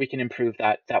ways that we can improve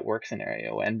that work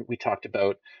scenario. And we talked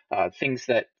about things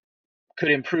that could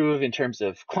improve in terms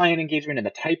of client engagement and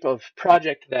the type of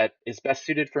project that is best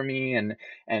suited for me,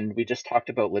 and we just talked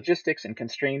about logistics and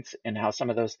constraints and how some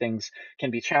of those things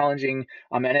can be challenging,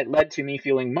 and it led to me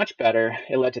feeling much better.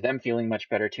 It led to them feeling much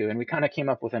better too, and we kind of came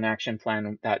up with an action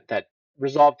plan that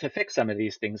resolved to fix some of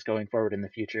these things going forward in the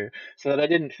future, so that I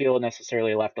didn't feel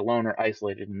necessarily left alone or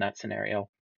isolated in that scenario.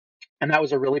 And that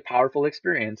was a really powerful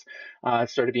experience,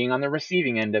 sort of being on the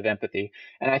receiving end of empathy.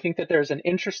 And I think that there's an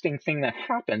interesting thing that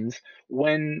happens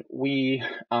when we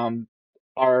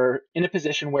are in a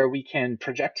position where we can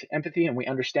project empathy and we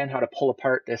understand how to pull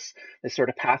apart this sort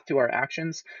of path to our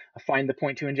actions, find the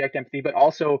point to inject empathy, but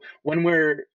also when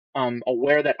we're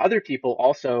aware that other people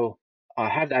also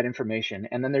have that information.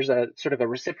 And then there's a sort of a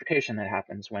reciprocation that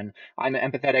happens when I'm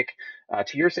empathetic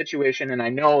to your situation, and I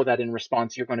know that in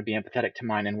response you're going to be empathetic to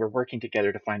mine, and we're working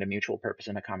together to find a mutual purpose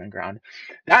and a common ground.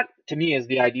 That, to me, is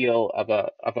the ideal of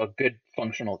a good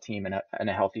functional team and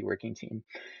a healthy working team.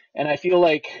 And I feel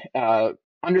like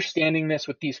understanding this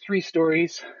with these three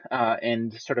stories,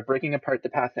 and sort of breaking apart the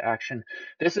path to action,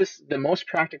 this is the most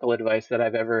practical advice that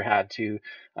I've ever had to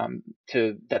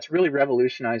that's really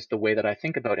revolutionized the way that I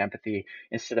think about empathy,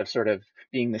 instead of sort of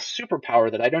being this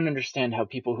superpower that I don't understand how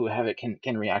people who have it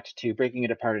can react to, breaking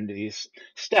it apart into these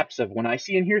steps of when I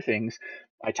see and hear things,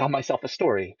 I tell myself a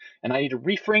story, and I need to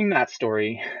reframe that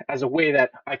story as a way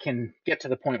that I can get to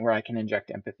the point where I can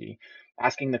inject empathy,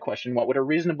 asking the question, what would a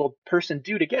reasonable person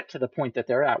do to get to the point that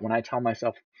they're at when I tell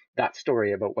myself that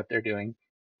story about what they're doing?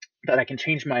 That I can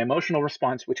change my emotional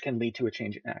response, which can lead to a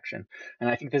change in action. And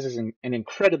I think this is an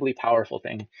incredibly powerful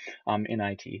thing in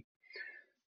IT.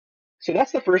 So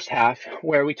that's the first half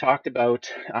where we talked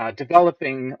about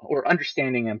developing or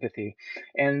understanding empathy.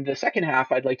 And the second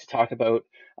half, I'd like to talk about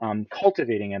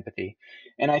cultivating empathy.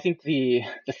 And I think the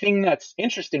thing that's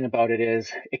interesting about it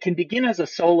is it can begin as a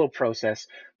solo process,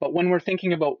 but when we're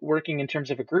thinking about working in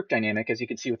terms of a group dynamic, as you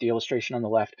can see with the illustration on the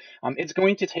left, it's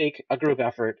going to take a group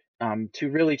effort to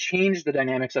really change the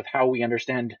dynamics of how we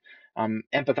understand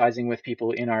empathizing with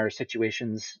people in our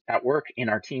situations at work, in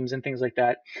our teams, and things like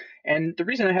that. And the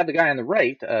reason I have the guy on the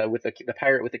right, with the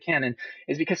pirate with the cannon,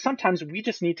 is because sometimes we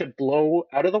just need to blow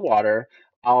out of the water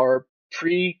our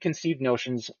preconceived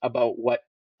notions about what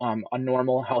a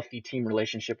normal, healthy team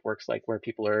relationship works like, where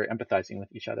people are empathizing with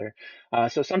each other.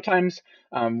 So sometimes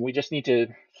we just need to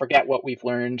forget what we've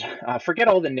learned, forget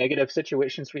all the negative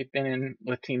situations we've been in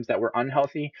with teams that were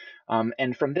unhealthy,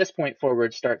 and from this point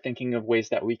forward, start thinking of ways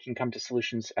that we can come to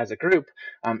solutions as a group,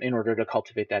 in order to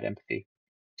cultivate that empathy.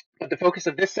 But the focus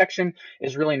of this section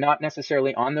is really not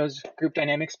necessarily on those group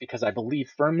dynamics, because I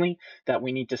believe firmly that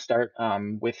we need to start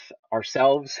with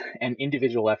ourselves and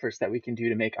individual efforts that we can do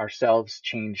to make ourselves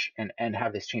change and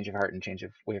have this change of heart and change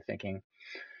of way of thinking.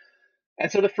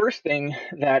 And so the first thing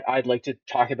that I'd like to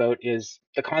talk about is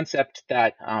the concept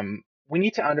that we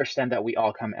need to understand that we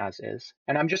all come as is.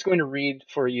 And I'm just going to read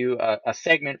for you a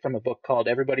segment from a book called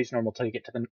Everybody's Normal Till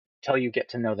You Get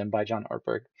to Know Them by John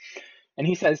Ortberg. And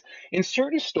he says, in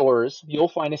certain stores, you'll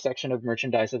find a section of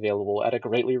merchandise available at a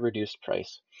greatly reduced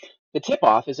price. The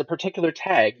tip-off is a particular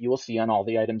tag you will see on all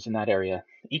the items in that area.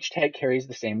 Each tag carries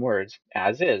the same words,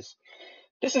 as is.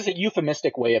 This is a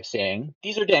euphemistic way of saying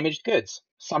these are damaged goods.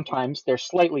 Sometimes they're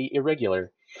slightly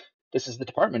irregular. This is the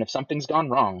department if something's gone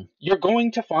wrong. You're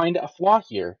going to find a flaw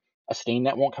here. A stain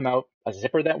that won't come out, a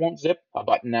zipper that won't zip, a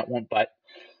button that won't butt.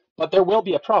 But there will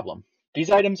be a problem.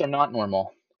 These items are not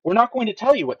normal. We're not going to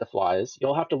tell you what the flaw is.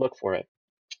 You'll have to look for it.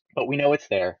 But we know it's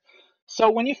there.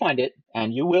 So when you find it,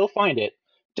 and you will find it,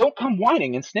 don't come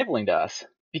whining and sniveling to us,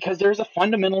 because there's a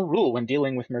fundamental rule when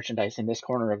dealing with merchandise in this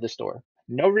corner of the store.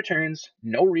 No returns,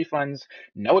 no refunds,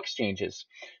 no exchanges.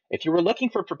 If you were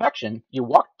looking for perfection, you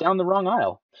walked down the wrong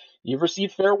aisle. You've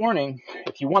received fair warning.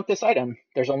 If you want this item,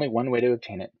 there's only one way to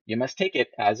obtain it. You must take it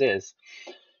as is.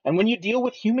 And when you deal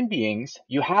with human beings,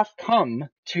 you have come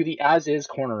to the as is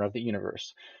corner of the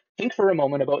universe. Think for a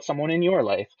moment about someone in your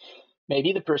life.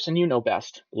 Maybe the person you know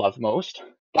best, love most.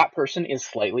 That person is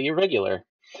slightly irregular.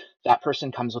 That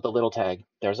person comes with a little tag.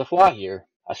 There's a flaw here,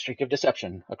 a streak of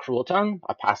deception, a cruel tongue,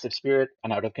 a passive spirit,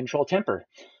 an out of control temper.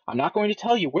 I'm not going to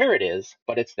tell you where it is,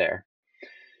 but it's there.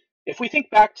 If we think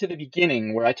back to the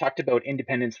beginning where I talked about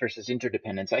independence versus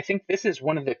interdependence, I think this is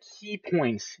one of the key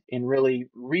points in really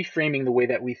reframing the way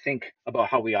that we think about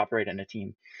how we operate in a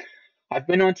team. I've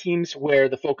been on teams where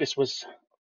the focus was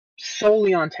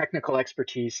solely on technical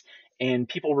expertise, and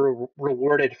people were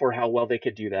rewarded for how well they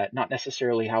could do that, not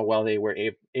necessarily how well they were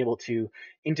able to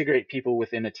integrate people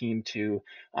within a team to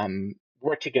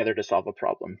work together to solve a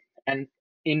problem. And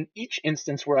in each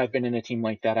instance where I've been in a team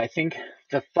like that, I think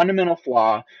the fundamental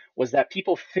flaw was that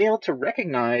people failed to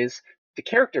recognize the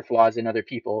character flaws in other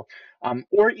people,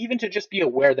 or even to just be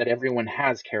aware that everyone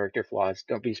has character flaws.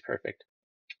 Nobody's perfect.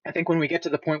 I think when we get to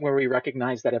the point where we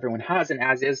recognize that everyone has an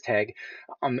as is tag,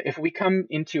 if we come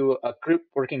into a group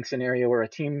working scenario or a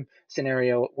team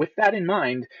scenario with that in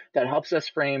mind, that helps us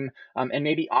frame and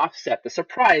maybe offset the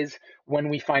surprise when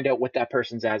we find out what that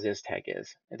person's as is tag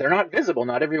is. They're not visible.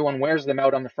 Not everyone wears them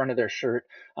out on the front of their shirt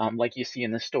like you see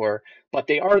in the store, but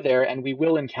they are there and we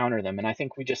will encounter them. And I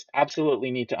think we just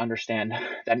absolutely need to understand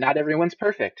that not everyone's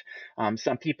perfect.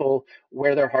 Some people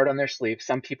wear their heart on their sleeve.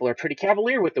 Some people are pretty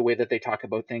cavalier with the way that they talk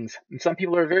about things, and some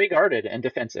people are very guarded and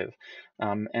defensive.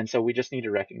 And so we just need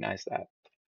to recognize that.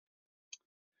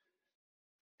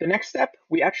 The next step,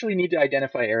 we actually need to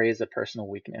identify areas of personal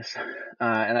weakness.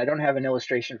 And I don't have an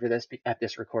illustration for this at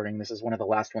this recording. This is one of the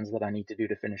last ones that I need to do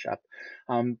to finish up.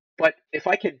 But if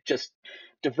I could just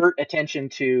divert attention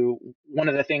to one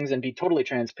of the things and be totally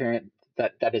transparent,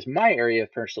 that is my area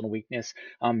of personal weakness.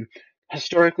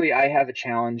 Historically, I have a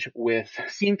challenge with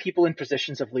seeing people in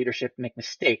positions of leadership make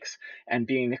mistakes and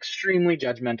being extremely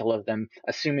judgmental of them,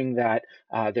 assuming that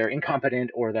they're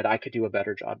incompetent or that I could do a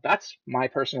better job. That's my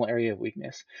personal area of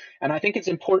weakness. And I think it's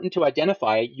important to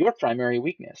identify your primary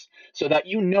weakness so that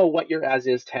you know what your as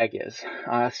is tag is,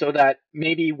 so that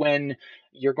maybe when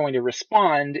you're going to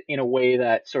respond in a way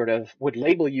that sort of would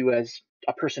label you as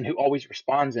a person who always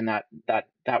responds in that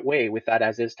way with that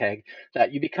as is tag,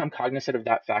 that you become cognizant of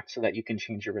that fact so that you can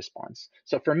change your response.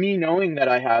 So for me, knowing that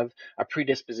I have a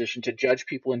predisposition to judge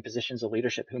people in positions of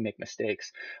leadership who make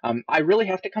mistakes, I really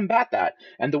have to combat that.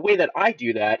 And the way that I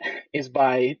do that is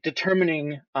by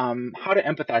determining how to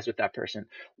empathize with that person.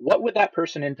 What would that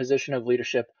person in position of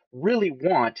leadership really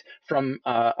want from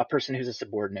a person who's a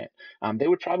subordinate? They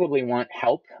would probably want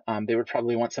help. They would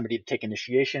probably want somebody to take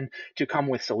initiation, to come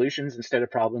with solutions instead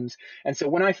of problems. And so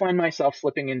when I find myself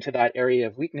slipping into that area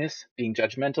of weakness, being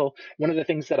judgmental, one of the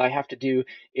things that I have to do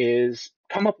is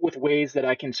come up with ways that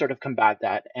I can sort of combat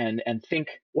that and think,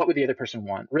 what would the other person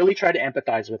want? Really try to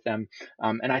empathize with them.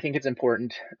 And I think it's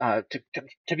important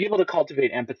to be able to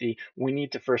cultivate empathy. We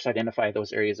need to first identify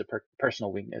those areas of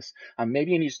personal weakness.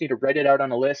 Maybe you just need to write it out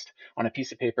on a list, on a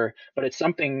piece of paper, but it's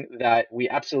something that we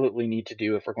absolutely need to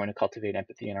do if we're going to cultivate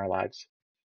empathy in our lives.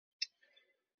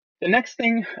 The next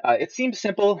thing, it seems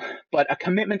simple, but a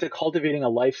commitment to cultivating a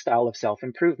lifestyle of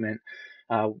self-improvement.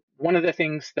 One of the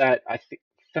things that I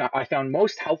I found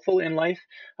most helpful in life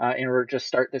in order to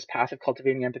start this path of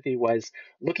cultivating empathy was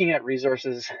looking at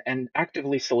resources and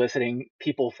actively soliciting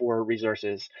people for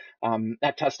resources.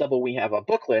 At Test Double, we have a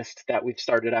book list that we've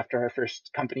started after our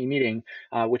first company meeting,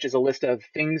 which is a list of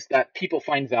things that people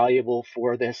find valuable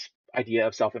for this idea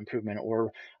of self-improvement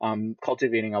or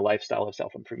cultivating a lifestyle of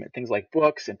self-improvement, things like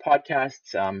books and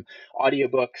podcasts,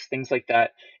 audiobooks, things like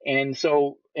that. And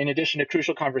so in addition to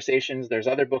Crucial Conversations, there's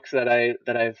other books that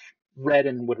I've read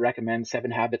and would recommend: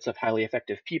 Seven Habits of Highly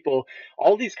Effective People,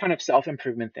 all these kind of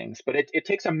self-improvement things. But it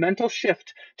takes a mental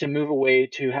shift to move away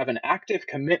to have an active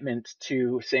commitment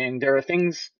to saying there are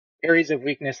things, areas of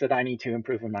weakness that I need to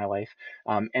improve in my life.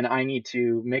 And I need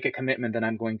to make a commitment that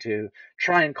I'm going to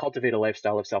try and cultivate a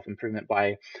lifestyle of self-improvement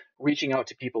by reaching out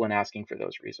to people and asking for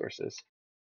those resources.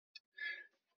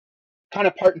 Kind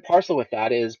of part and parcel with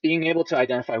that is being able to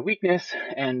identify weakness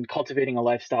and cultivating a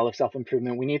lifestyle of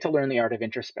self-improvement. We need to learn the art of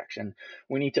introspection.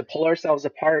 We need to pull ourselves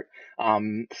apart.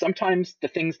 Sometimes the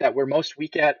things that we're most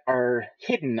weak at are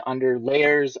hidden under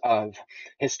layers of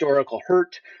historical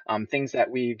hurt, things that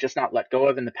we've just not let go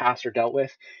of in the past or dealt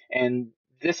with. And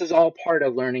this is all part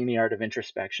of learning the art of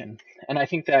introspection. And I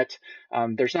think that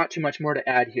there's not too much more to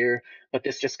add here, but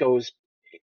this just goes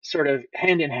sort of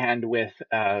hand in hand with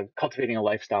cultivating a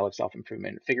lifestyle of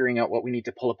self-improvement, figuring out what we need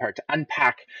to pull apart to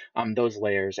unpack those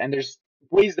layers. And there's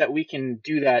ways that we can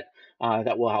do that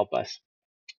that will help us.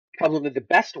 Probably the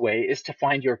best way is to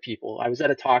find your people. I was at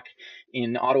a talk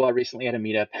in Ottawa recently at a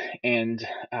meetup, and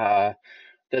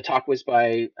the talk was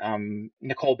by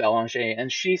Nicole Belanger,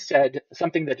 and she said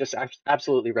something that just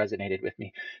absolutely resonated with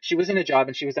me. She was in a job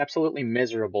and she was absolutely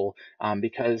miserable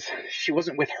because she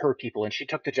wasn't with her people and she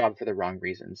took the job for the wrong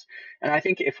reasons. And I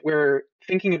think if we're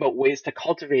thinking about ways to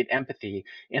cultivate empathy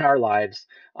in our lives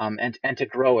and to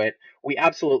grow it, we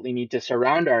absolutely need to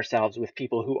surround ourselves with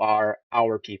people who are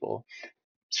our people.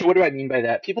 So what do I mean by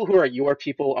that? People who are your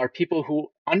people are people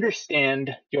who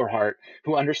understand your heart,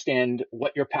 who understand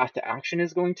what your path to action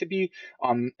is going to be,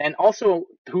 and also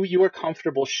who you are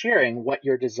comfortable sharing what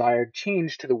your desired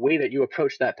change to the way that you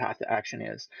approach that path to action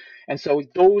is. And so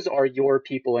those are your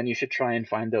people, and you should try and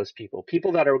find those people.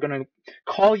 People that are going to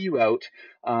call you out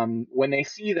when they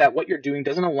see that what you're doing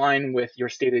doesn't align with your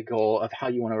stated goal of how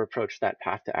you want to approach that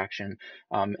path to action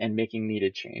and making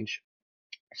needed change.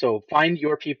 So find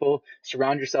your people,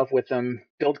 surround yourself with them,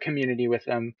 build community with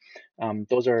them.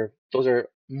 Those are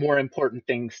more important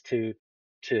things to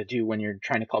do when you're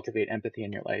trying to cultivate empathy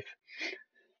in your life.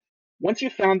 Once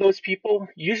you've found those people,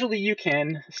 usually you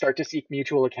can start to seek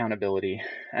mutual accountability.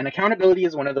 And accountability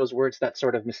is one of those words that's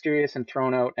sort of mysterious and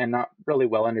thrown out and not really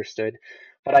well understood.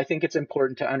 But I think it's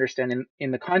important to understand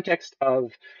in the context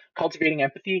of cultivating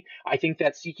empathy. I think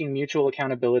that seeking mutual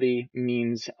accountability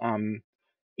means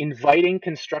inviting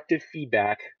constructive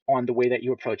feedback on the way that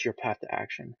you approach your path to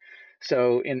action.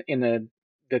 So in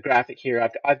the graphic here,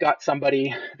 I've got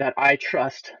somebody that I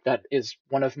trust that is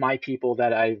one of my people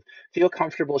that I feel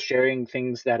comfortable sharing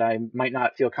things that I might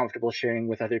not feel comfortable sharing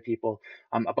with other people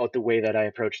about the way that I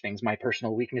approach things, my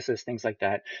personal weaknesses, things like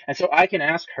that. And so I can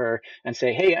ask her and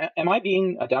say, hey, am I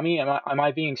being a dummy? Am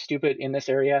I being stupid in this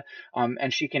area?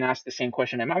 And she can ask the same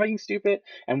question, am I being stupid?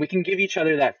 And we can give each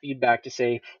other that feedback to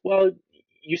say, well,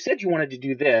 you said you wanted to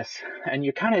do this and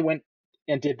you kind of went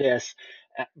and did this,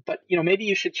 but maybe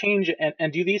you should change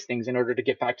and do these things in order to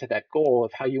get back to that goal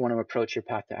of how you want to approach your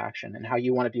path to action and how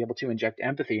you want to be able to inject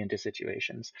empathy into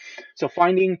situations. So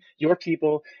finding your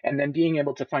people and then being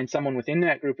able to find someone within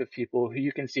that group of people who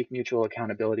you can seek mutual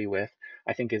accountability with,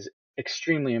 I think is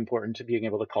extremely important to being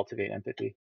able to cultivate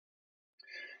empathy.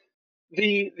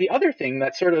 The other thing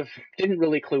that sort of didn't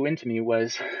really clue into me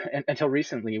was until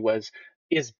recently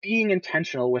is being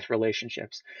intentional with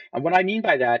relationships. And what I mean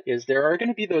by that is there are going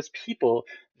to be those people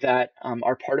that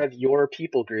are part of your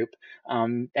people group,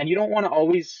 and you don't want to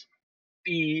always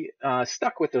be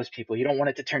stuck with those people. You don't want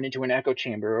it to turn into an echo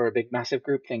chamber or a big massive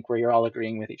group think where you're all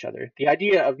agreeing with each other. The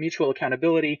idea of mutual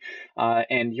accountability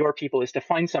and your people is to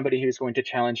find somebody who's going to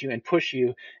challenge you and push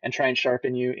you and try and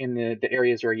sharpen you in the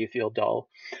areas where you feel dull.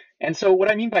 And so what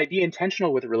I mean by be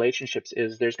intentional with relationships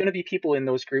is there's going to be people in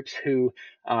those groups who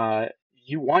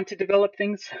you want to develop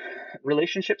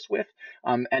relationships with,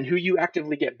 and who you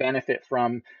actively get benefit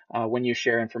from when you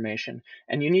share information.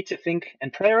 And you need to think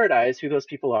and prioritize who those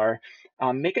people are.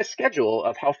 Make a schedule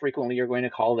of how frequently you're going to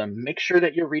call them. Make sure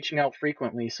that you're reaching out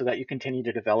frequently so that you continue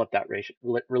to develop that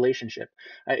relationship.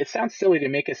 It sounds silly to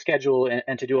make a schedule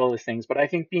and to do all these things, but I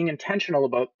think being intentional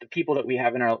about the people that we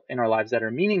have in our lives that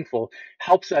are meaningful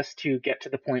helps us to get to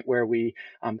the point where we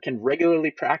can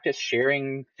regularly practice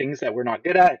sharing things that we're not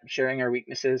good at, sharing our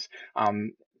weaknesses,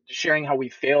 sharing how we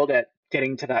failed at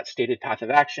getting to that stated path of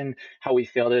action, how we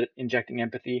failed at injecting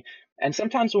empathy. And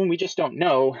sometimes when we just don't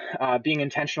know, being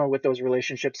intentional with those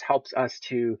relationships helps us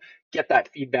to get that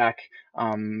feedback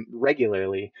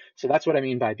regularly. So that's what I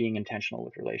mean by being intentional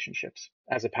with relationships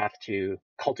as a path to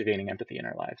cultivating empathy in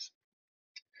our lives.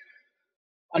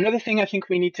 Another thing I think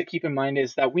we need to keep in mind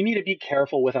is that we need to be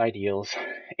careful with ideals.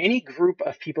 Any group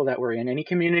of people that we're in, any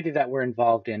community that we're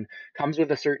involved in, comes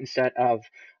with a certain set of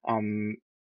um,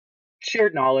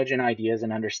 shared knowledge and ideas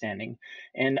and understanding.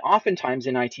 And oftentimes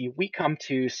in IT, we come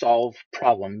to solve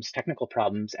problems, technical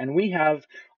problems, and we have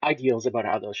ideals about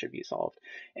how those should be solved.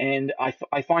 And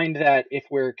I find that if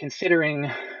we're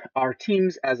considering our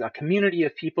teams as a community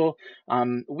of people,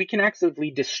 we can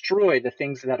actively destroy the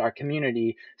things that our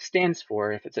community stands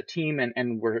for. If it's a team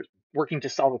and we're working to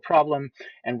solve a problem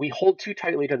and we hold too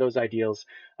tightly to those ideals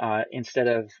instead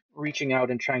of reaching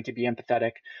out and trying to be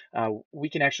empathetic, we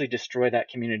can actually destroy that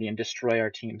community and destroy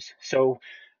our teams. So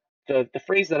the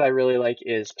phrase that I really like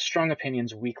is strong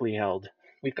opinions weakly held.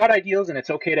 We've got ideals, and it's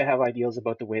okay to have ideals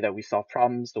about the way that we solve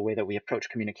problems, the way that we approach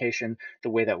communication, the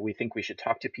way that we think we should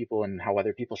talk to people, and how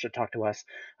other people should talk to us.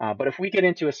 But if we get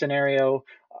into a scenario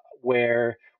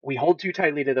where we hold too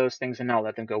tightly to those things and not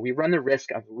let them go, we run the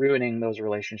risk of ruining those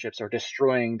relationships or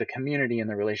destroying the community and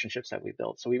the relationships that we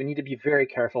build. So we need to be very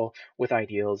careful with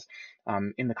ideals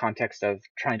in the context of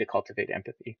trying to cultivate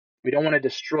empathy. We don't want to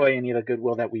destroy any of the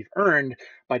goodwill that we've earned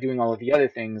by doing all of the other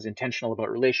things, intentional about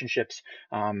relationships,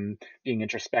 being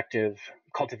introspective,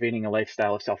 cultivating a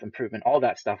lifestyle of self-improvement, all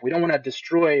that stuff. We don't want to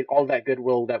destroy all that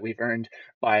goodwill that we've earned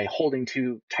by holding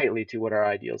too tightly to what our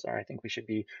ideals are. I think we should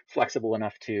be flexible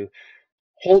enough to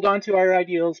hold on to our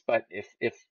ideals, but if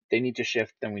they need to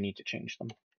shift, then we need to change them.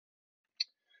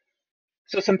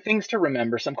 So some things to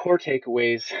remember, some core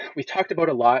takeaways. We talked about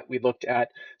a lot. We looked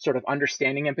at sort of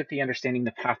understanding empathy, understanding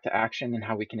the path to action, and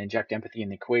how we can inject empathy in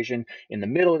the equation. In the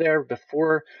middle there,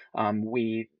 before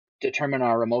we determine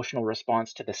our emotional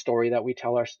response to the story that we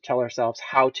tell ourselves,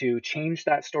 how to change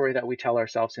that story that we tell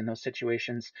ourselves in those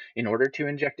situations in order to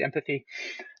inject empathy.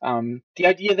 The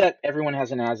idea that everyone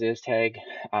has an as-is tag,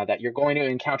 that you're going to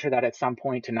encounter that at some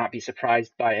point, to not be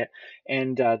surprised by it,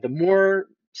 and the more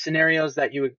scenarios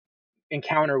that you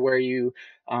encounter where you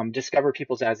discover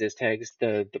people's as-is tags,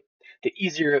 the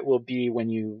easier it will be when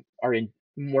you are in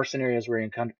more scenarios where you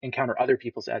encounter other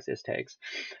people's as-is tags.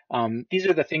 These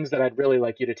are the things that I'd really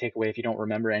like you to take away if you don't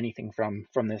remember anything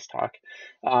from this talk.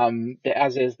 The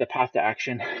as-is, the path to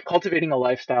action, cultivating a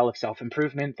lifestyle of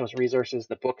self-improvement, those resources,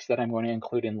 the books that I'm going to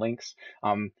include in links,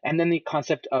 and then the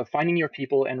concept of finding your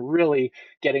people and really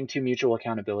getting to mutual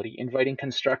accountability, inviting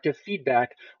constructive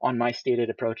feedback on my stated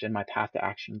approach and my path to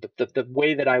action, the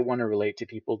way that I want to relate to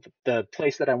people, the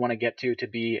place that I want to get to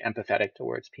be empathetic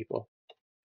towards people.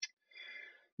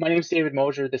 My name is David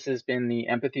Mosier. This has been the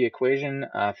Empathy Equation.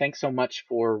 Thanks so much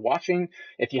for watching.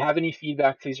 If you have any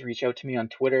feedback, please reach out to me on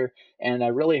Twitter. And I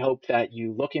really hope that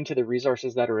you look into the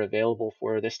resources that are available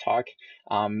for this talk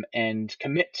and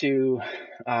commit to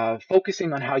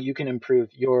focusing on how you can improve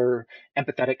your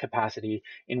empathetic capacity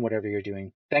in whatever you're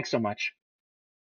doing. Thanks so much.